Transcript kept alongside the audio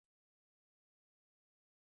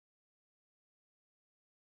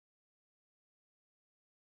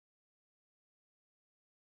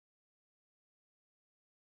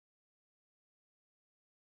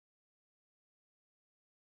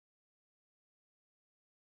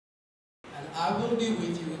and I will be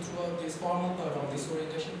with you throughout this formal part of this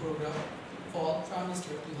orientation program for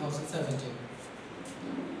trimester 2017.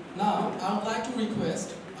 Now, I would like to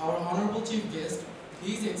request our Honorable Chief Guest,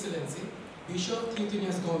 His Excellency, Bishop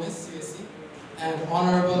Quintinius Gomez, CSC, and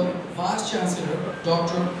Honorable Vice Chancellor,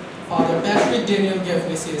 Dr. Father Patrick Daniel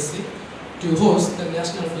Gaffney, CSC, to host the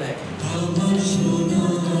national flag.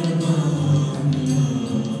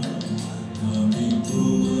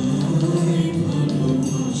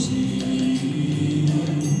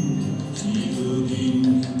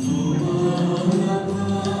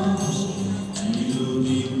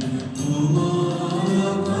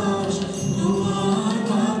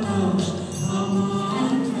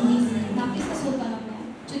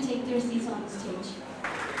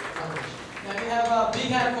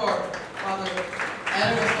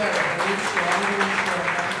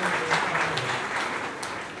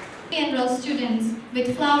 Enroll students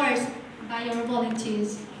with flowers by your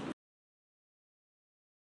volunteers.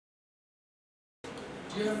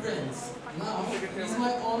 Dear friends, now it is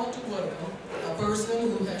my honor to welcome a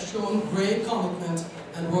person who has shown great commitment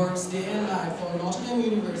and works day and night for Notre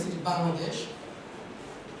University, Bangladesh,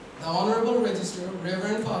 the Honorable Registrar,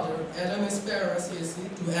 Reverend Father Adam Espera, CSC,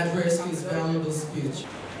 to address his valuable speech.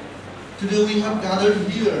 Today we have gathered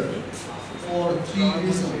here for three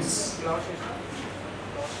reasons.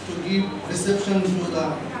 To give reception to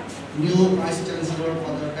the new Vice Chancellor,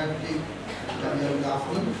 Father Patrick Daniel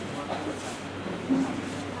Gaffney.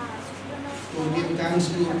 To give thanks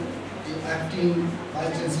to the acting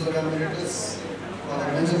Vice Chancellor Emeritus,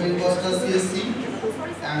 Father Benjamin Costa, CSC,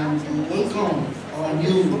 and to welcome our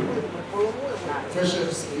new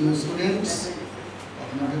freshers, new students of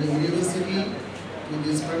Notre University to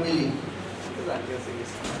this family.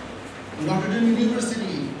 Notre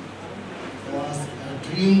University was a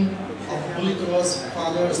dream of Holy Cross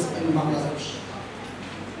fathers in Bangladesh.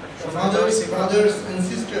 The fathers, brothers and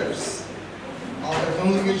sisters of the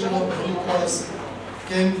congregation of Holy Cross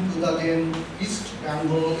came to the land East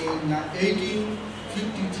Bengal in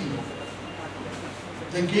 1853.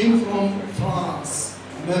 They came from France,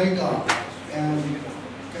 America and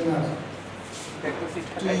Canada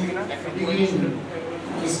to begin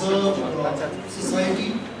to serve the society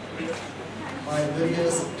by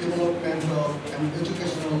various developmental and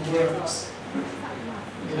educational works.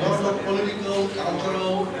 A lot of political,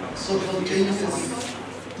 cultural, social changes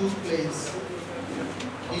took place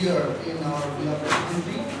here in our beloved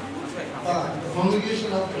country, but the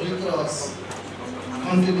congregation of Holy Cross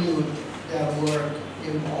continued their work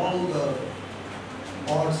in all the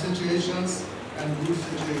odd situations and good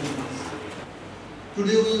situations.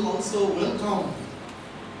 Today we also welcome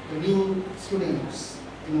the new students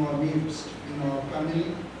in our midst, in our family.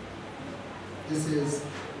 This is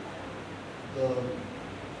the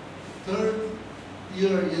third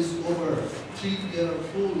year is over, 3 year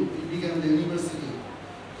full. We began the university.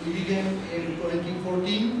 We began in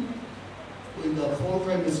 2014 with the fourth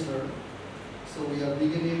trimester. So we are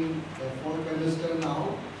beginning the fourth trimester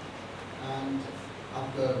now, and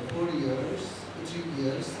after 3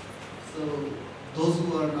 years. So those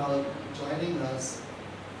who are now joining us,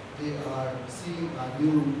 they are seeing a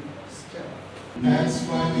new step. That's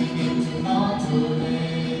why we came to Notre.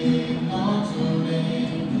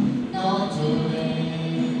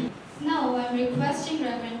 Now I am requesting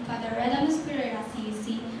Reverend Father Adam Espera,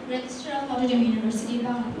 CSC, Registrar of Notre University,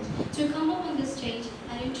 Bangladesh, to come up on the stage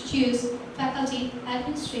and introduce faculty,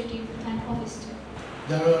 administrative and office staff.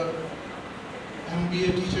 There are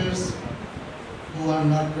MBA teachers who are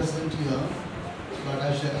not present here, but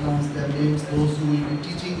I shall announce their names, those who will be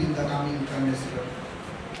teaching in the coming trimester.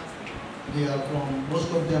 They are from,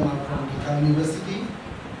 most of them are from Dhaka University.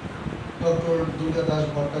 Dr. Durgadas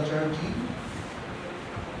Bhattacharjee,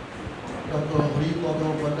 Dr. Haripada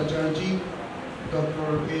Bhattacharjee, Dr.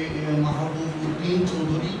 A. Mahabubuddin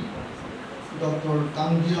Chaudhuri, Dr.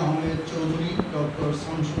 Tanvir Ahmed Chaudhuri, Dr.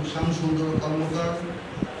 Shamsundar Karmakar,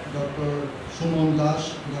 Dr. Suman Das,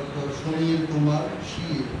 Dr. Sunil Kumar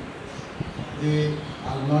Shir. They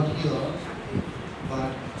are not here,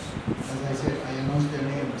 but as I said, I announced their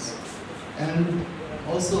names. And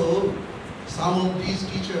also, some of these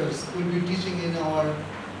teachers will be teaching in our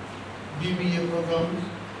BBA program.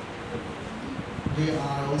 They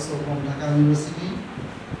are also from Dhaka University.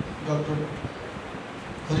 Dr.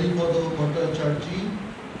 Haripada Bhattacharjee,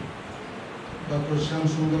 Dr.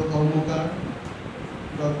 Shamsundar Karmakar,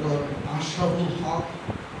 Dr. Ashraful Haq,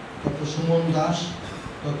 Dr. Suman Das,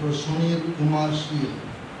 Dr. Sunil Kumar Shir.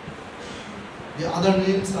 The other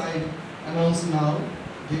names I announce now,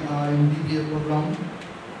 they are in BBA program.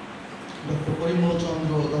 Dr. Parimol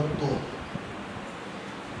Chandra Datta.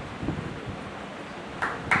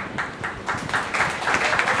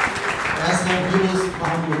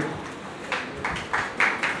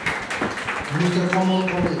 Mr. Kamal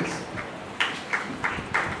Gomez,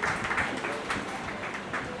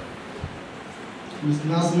 Ms.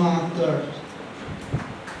 Nazma Akhtar,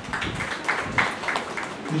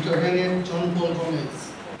 Mr. René John Paul Gomez,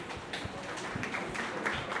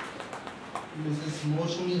 Mrs.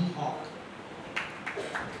 Moshmi Hawk,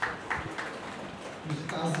 Mrs.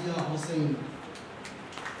 Tazia Hossain,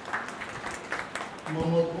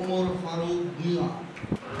 Mohammad Omar Farooq Bhuiya,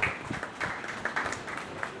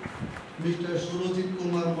 Mr. Surojit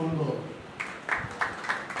Kumar Mondol,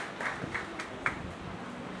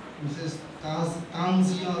 Mrs.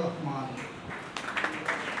 Tanzia Rahman,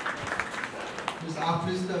 Ms.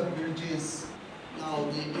 Afrista Burgess. Now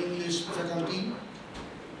the English faculty.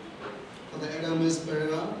 For the Adamus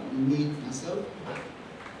Pereira, me, myself.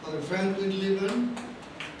 For the Franklin Leven.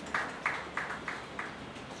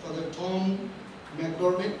 For the Tom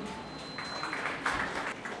McCormick.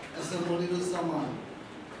 As the Moniru Saman.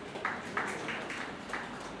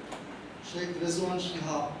 Sheikh Rizwan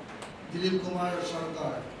Shihab, Dilip Kumar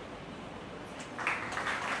Sarkar,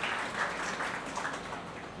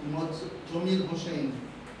 Jamil Hossain,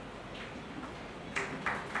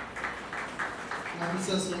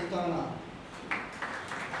 Nafisa Sultana,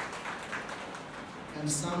 and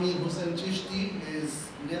Sami Hussain Chishti. His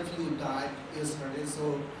nephew died yesterday,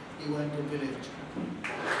 so he went to village.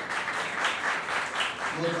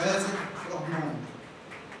 Bayazid Rahman,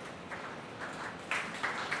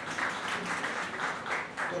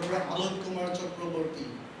 Dr. Alok Kumar Chakraborty,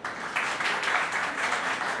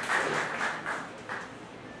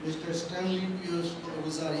 Mr. Stanley Piyush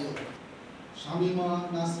Rosario, Shamima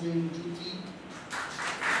Nasrin Juti,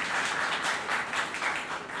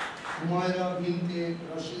 Humaira Binte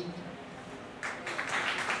Rashid,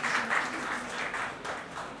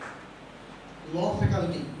 Law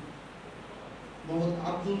Faculty, Mohammad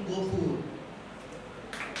Abdul Ghafoor,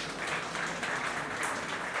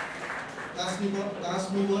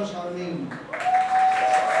 Tasnuwa Sharmin,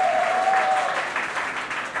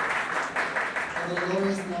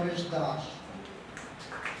 Lawrence Naresh Dash,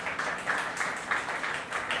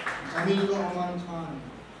 Jamil Rahman Khan,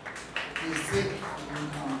 he is sick,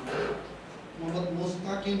 Mohammad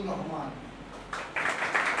Mustaqim Rahman,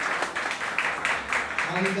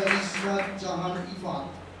 Hamida Israt Jahan Ifat,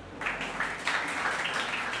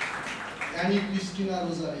 Annie Christina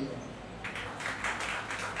Rosario.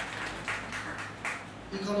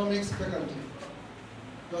 Economics faculty,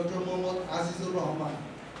 Dr. Mohammad Azizur Rahman,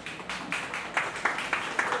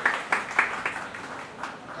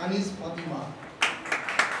 Anis Fatima,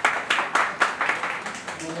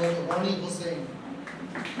 Mohammad Rani Hussain,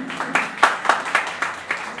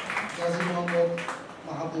 Qazi Muhammad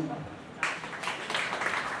Mahabub.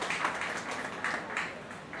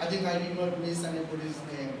 I think I did not miss anybody's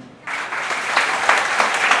name.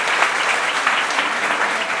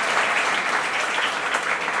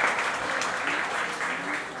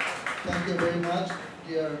 Thank you very much,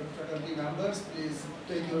 dear faculty members. Please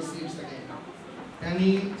take your seats again.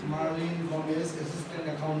 Annie Marlene Gomez, Assistant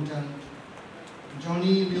Accountant.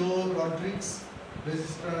 Johnny Leo Rodriguez,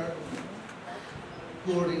 Registrar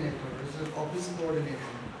Coordinator, Register Office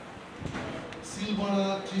Coordinator.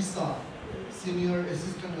 Silvana Trisa, Senior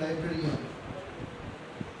Assistant Librarian.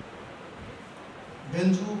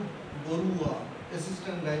 Benju Borua,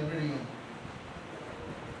 Assistant Librarian.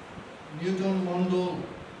 Newton Mondo,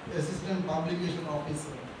 Assistant Publication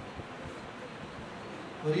Officer.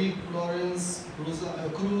 Rick Florence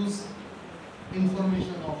Cruz,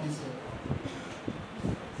 Information Officer.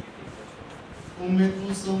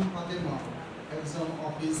 Kulsum Fatima, Exam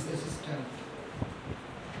Office Assistant.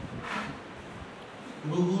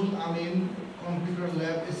 Ruhul Amin, Computer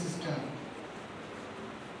Lab Assistant.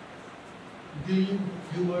 Dilip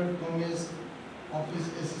Hubert Gomez, Office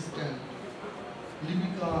Assistant.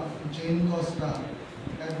 Lipika Jane Costa,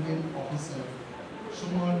 Admin Officer.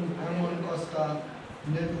 Shuman Herman Costa,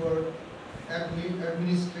 Network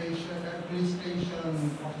Administration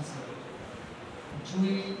Officer.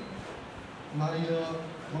 Julie Maria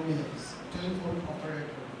Gomez, Telephone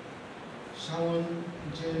Operator. Shawn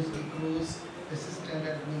James Cruz, Assistant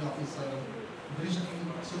Admin Officer. Brishti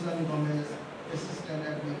Susan Gomez, Assistant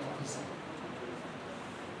Admin Officer.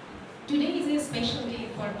 Today is a special day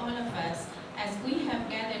for all of us, as we have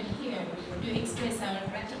gathered here to express our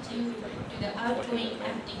gratitude to the outgoing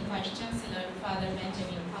acting Vice Chancellor, Father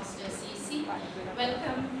Benjamin Foster, CSC.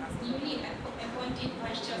 Welcome newly appointed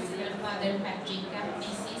Vice Chancellor, Father Patrick Gaffney,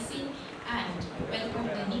 CSC, and welcome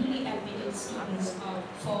the newly admitted students of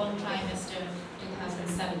fall trimester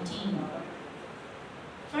 2017.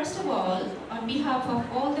 First of all, on behalf of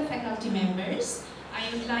all the faculty members, I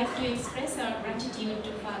would like to express our gratitude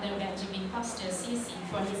to Father Benjamin Foster, CSC,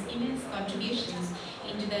 for his immense contributions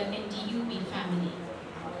into the NTUB family.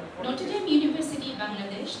 Notre Dame University,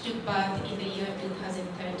 Bangladesh took birth in the year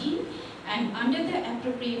 2013, and under his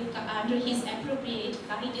appropriate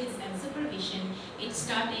guidance and supervision, it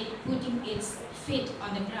started putting its feet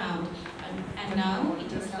on the ground, and now it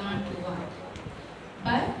has learned to walk.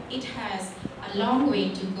 But it has a long way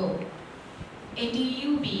to go.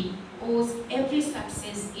 NTUB owes every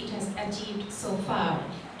success it has achieved so far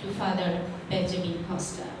to Father Benjamin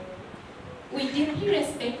Foster. We deeply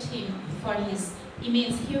respect him for his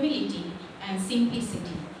immense humility and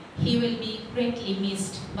simplicity. He will be greatly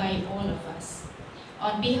missed by all of us.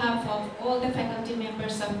 On behalf of all the faculty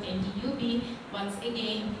members of NTUB, once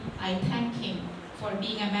again, I thank him for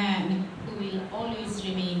being a man who will always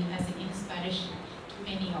remain as an inspiration to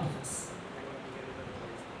many of us.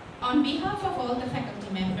 On behalf of all the faculty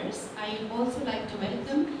members, I would also like to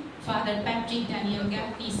welcome Father Patrick Daniel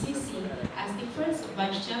Gaffney, CSC, as the first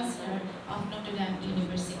Vice-Chancellor of Notre Dame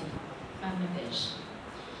University, Bangladesh.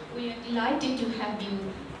 We are delighted to have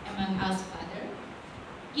you among us, Father.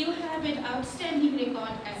 You have an outstanding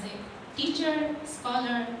record as a teacher,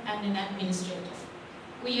 scholar, and an administrator.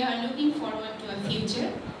 We are looking forward to a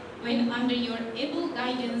future when, under your able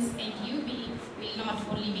guidance, NTUB will not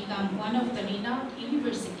only become one of the renowned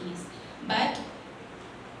universities, but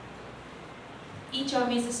each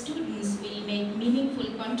of its students will make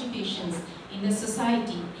meaningful contributions in the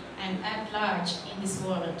society and at large in this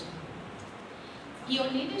world. Your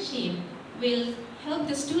leadership will help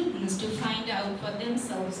the students to find out for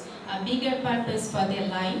themselves a bigger purpose for their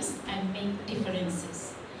lives and make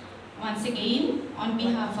differences. Once again, on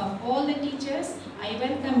behalf of all the teachers, I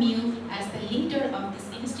welcome you as the leader of this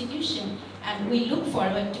institution, and we look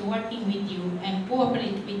forward to working with you and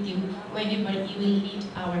cooperate with you whenever you will need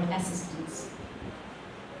our assistance.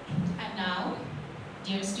 And now,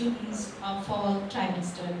 dear students of Fall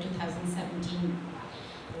Trimester 2017,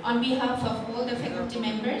 on behalf of all the faculty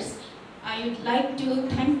members, I would like to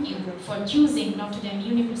thank you for choosing Notre Dame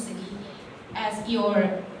University as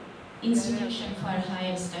your institution for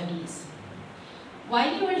higher studies.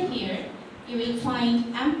 While you are here, you will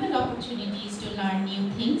find ample opportunities to learn new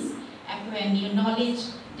things, acquire new knowledge,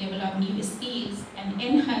 develop new skills, and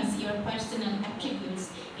enhance your personal attributes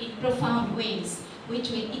in profound ways, which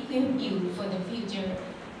will equip you for the future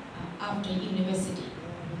after university.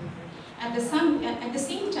 At the same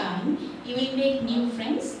time, you will make new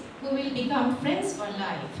friends who will become friends for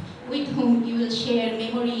life, with whom you will share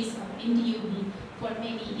memories of NTUB for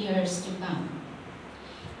many years to come.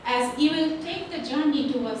 As you will take the journey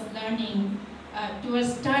towards learning,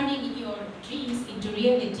 towards turning your dreams into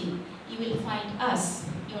reality, you will find us,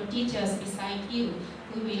 your teachers beside you,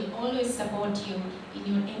 who will always support you in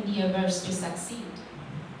your endeavors to succeed.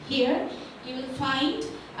 Here, you will find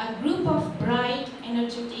a group of bright,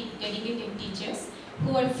 energetic, dedicated teachers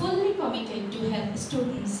who are fully committed to help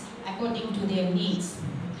students according to their needs.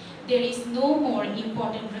 There is no more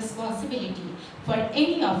important responsibility for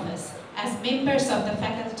any of us as members of the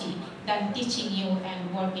faculty than teaching you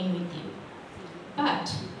and working with you.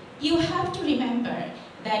 But you have to remember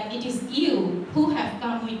that it is you who have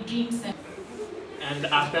come with dreams. And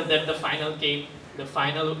after that, the final came. The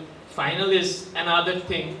final is another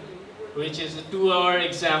thing, which is a 2-hour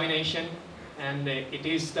examination, and it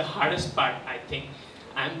is the hardest part, I think.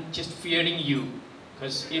 I'm just fearing you,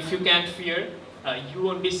 because if you can't fear, you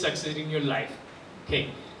won't be succeeding in your life.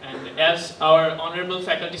 Okay, and as our honorable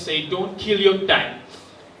faculty say, don't kill your time.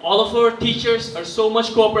 All of our teachers are so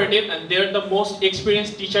much cooperative, and they're the most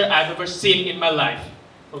experienced teacher I've ever seen in my life.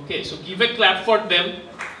 Okay, so give a clap for them.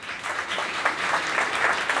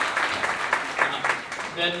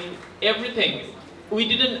 Then everything. We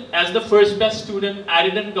didn't, as the first best student, I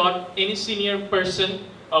didn't got any senior person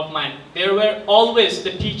of mine. There were always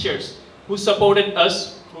the teachers who supported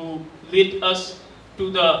us, who led us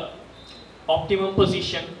to the optimum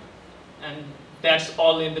position, and that's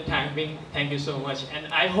all in the time being. Thank you so much, and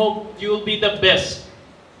I hope you will be the best,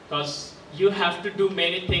 because you have to do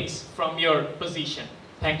many things from your position.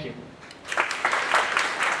 Thank you.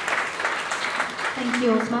 Thank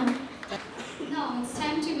you, Osman. Now it's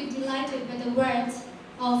time to be delighted by the words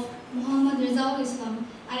of Muhammad Rizal Islam,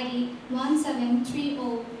 ID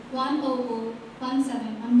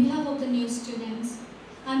 1730100017, on behalf of the new students.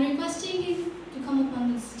 I'm requesting him to come up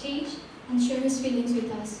on the stage and share his feelings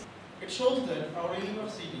with us. It shows that our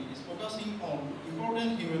university is focusing on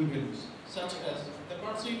important human values, such as the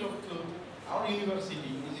pursuit of truth. Our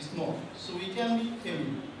university is small, so we can be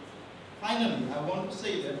family. Finally, I want to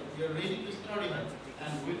say that we are ready to study hard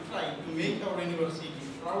and will try to make our university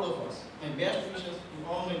proud of us. My best wishes to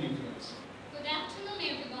all my students. Good afternoon,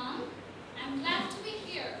 everyone. I'm glad to be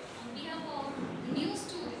here on behalf of the new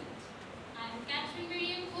student. I'm Catherine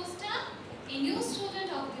Marian Costa, a new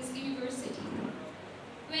student of this university.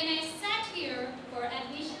 When I sat here for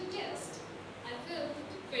admission test, I felt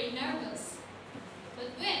very nervous.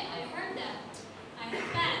 But when I heard that I had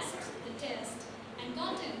passed the test and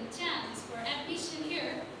gotten the chance for admission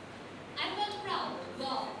here, I felt proud.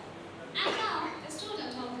 Wow, I'm now a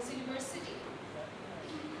student of this university.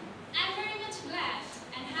 I'm very much glad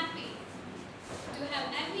and happy to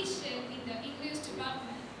have admission in the English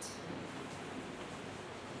department.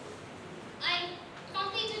 I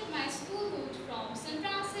completed my schoolhood from St.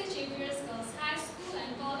 Francis Xavier's Girls High School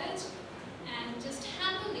and College and just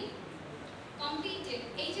happily completed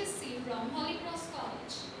HSC from Holy Cross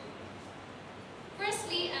College.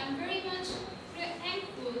 Firstly, I am very much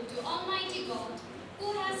thankful to Almighty God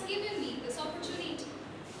who has given me this opportunity.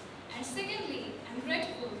 And secondly, I am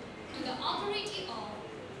grateful to the authority of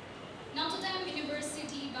Notre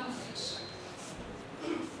University, Bangladesh.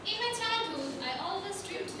 In my childhood, I always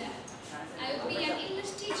dreamed that I would be an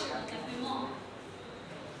English teacher like my mom.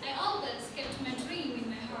 I always kept my dream in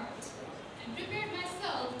my heart and prepared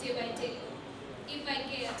myself day by day if I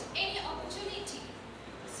get any opportunity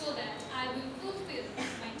so that I will fulfill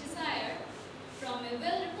my desire from a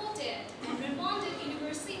well-reported and renowned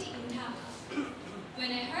university in Dhaka.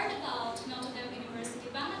 When I heard about Notre University,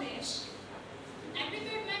 Bangladesh, I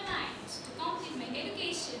prepared my mind to complete my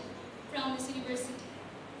education from this university.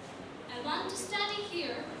 I want to study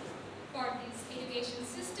here for this education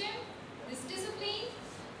system, this discipline,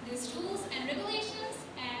 these rules and regulations,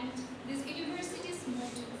 and this university's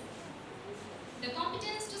motto: the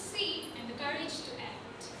competence to see and the courage to act.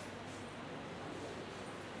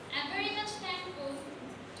 I'm very much thankful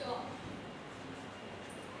to all.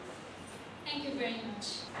 Thank you very much.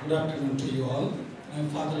 Good afternoon to you all. I'm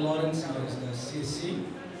Father Lawrence, who is the CSC,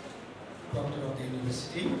 Proctor of the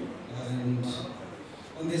University. And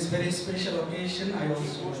on this very special occasion, I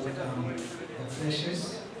also welcome the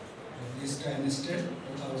freshers of this trimester,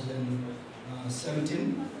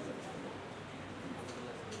 2017.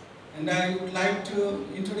 And I would like to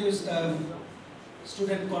introduce the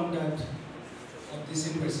student conduct of this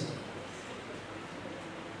university.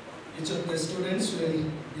 Each of the students will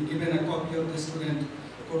be given a copy of the student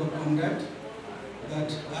code of conduct,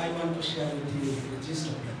 but I want to share with you the gist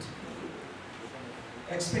of it.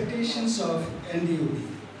 Expectations of NDUB.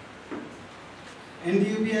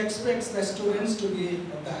 NDUB expects the students to be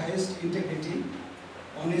of the highest integrity,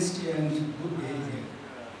 honesty, and good behavior.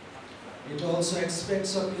 It also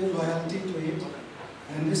expects of you loyalty to it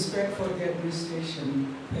and respect for the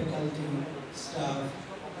administration, faculty, staff,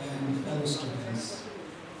 and fellow students.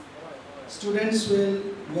 Students will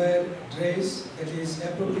wear dress that is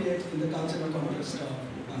appropriate in the cultural context of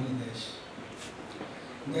Bangladesh.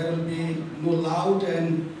 There will be no loud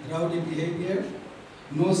and rowdy behavior,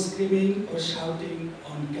 no screaming or shouting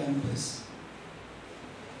on campus.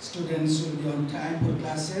 Students will be on time for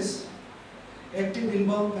classes. Active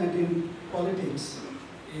involvement in politics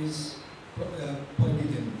is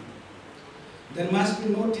forbidden. There must be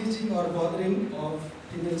no teaching or bothering of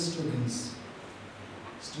female students.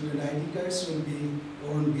 Student ID cards will be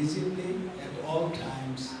worn visibly at all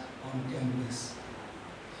times on campus.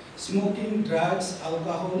 Smoking, drugs,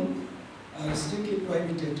 alcohol are strictly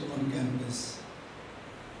prohibited on campus.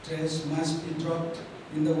 Trash must be dropped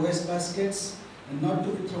in the waste baskets and not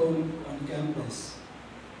to be thrown on campus.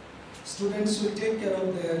 Students will take care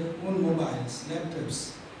of their own mobiles,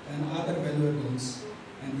 laptops, and other valuables,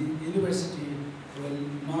 and the university will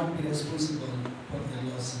not be responsible for their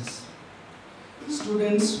losses.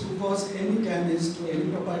 Students who cause any damage to any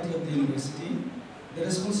property of the university, the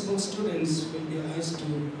responsible students will be asked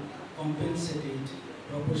to compensate it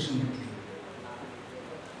proportionately.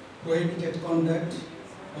 Prohibited conduct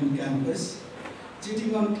on campus.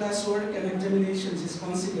 Cheating on classwork and examinations is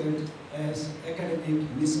considered as academic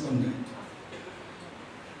misconduct.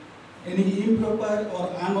 Any improper or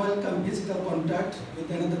unwelcome physical contact with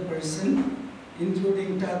another person,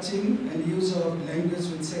 including touching and use of language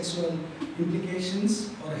with sexual implications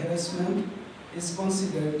or harassment, is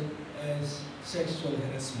considered as sexual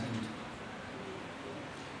harassment.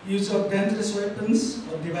 Use of dangerous weapons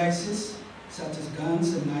or devices such as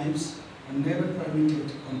guns and knives are never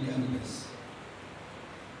permitted on campus.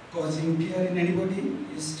 Causing fear in anybody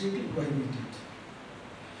is strictly prohibited.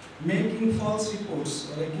 Making false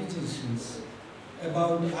reports or accusations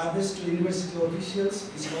about others to university officials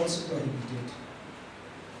is also prohibited.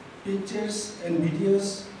 Pictures and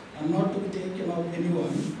videos are not to be taken of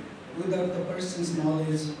anyone without the person's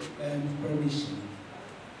knowledge and permission.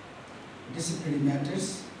 Disciplinary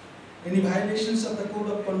matters. Any violations of the code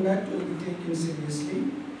of conduct will be taken seriously.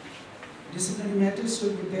 Disciplinary matters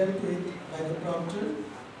will be dealt with by the proctor,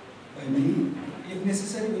 by me, if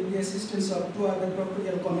necessary with the assistance of 2 other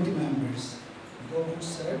proctorial committee members, Governor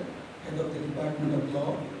Sir, Head of the Department of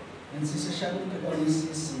Law, and Sister Sharon Kadani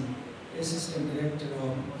CSC, Assistant Director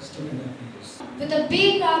of Student Affairs. With a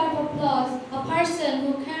big round of applause, a person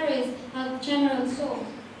who carries a general soul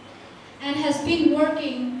and has been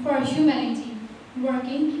working for humanity,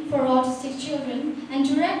 working for autistic children, and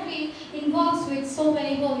directly involved with so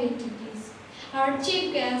many holy activities. Our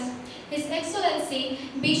chief guest, His Excellency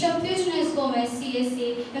Bishop Fusiones Gomez,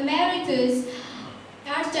 CSC, Emeritus